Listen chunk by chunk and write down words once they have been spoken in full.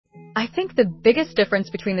I think the biggest difference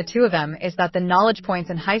between the two of them is that the knowledge points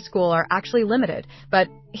in high school are actually limited, but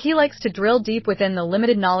he likes to drill deep within the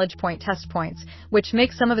limited knowledge point test points, which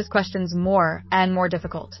makes some of his questions more and more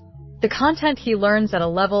difficult. The content he learns at a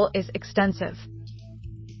level is extensive.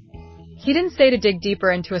 He didn't say to dig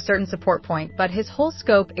deeper into a certain support point, but his whole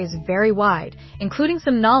scope is very wide, including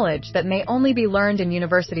some knowledge that may only be learned in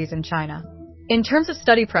universities in China. In terms of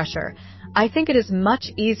study pressure, I think it is much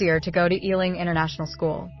easier to go to Ealing International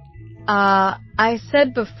School. I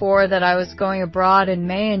said before that I was going abroad in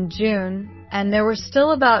May and June, and there were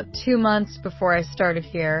still about 2 months before I started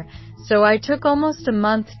here, so I took almost a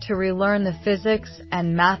month to relearn the physics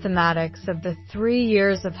and mathematics of the 3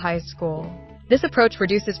 years of high school. This approach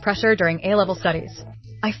reduces pressure during A-level studies.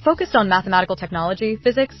 I focused on mathematical technology,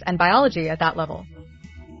 physics, and biology at that level.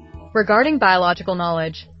 Regarding biological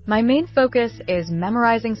knowledge, my main focus is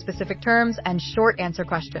memorizing specific terms and short answer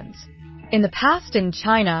questions. In the past in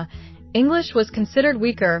China, English was considered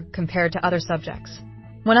weaker compared to other subjects.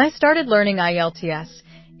 When I started learning IELTS,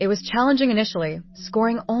 it was challenging initially,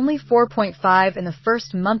 scoring only 4.5 in the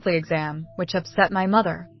first monthly exam, which upset my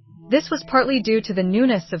mother. This was partly due to the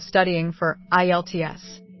newness of studying for IELTS.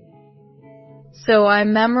 So I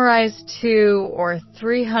memorized 200 or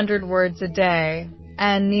 300 words a day,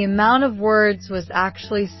 and the amount of words was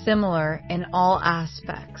actually similar in all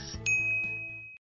aspects.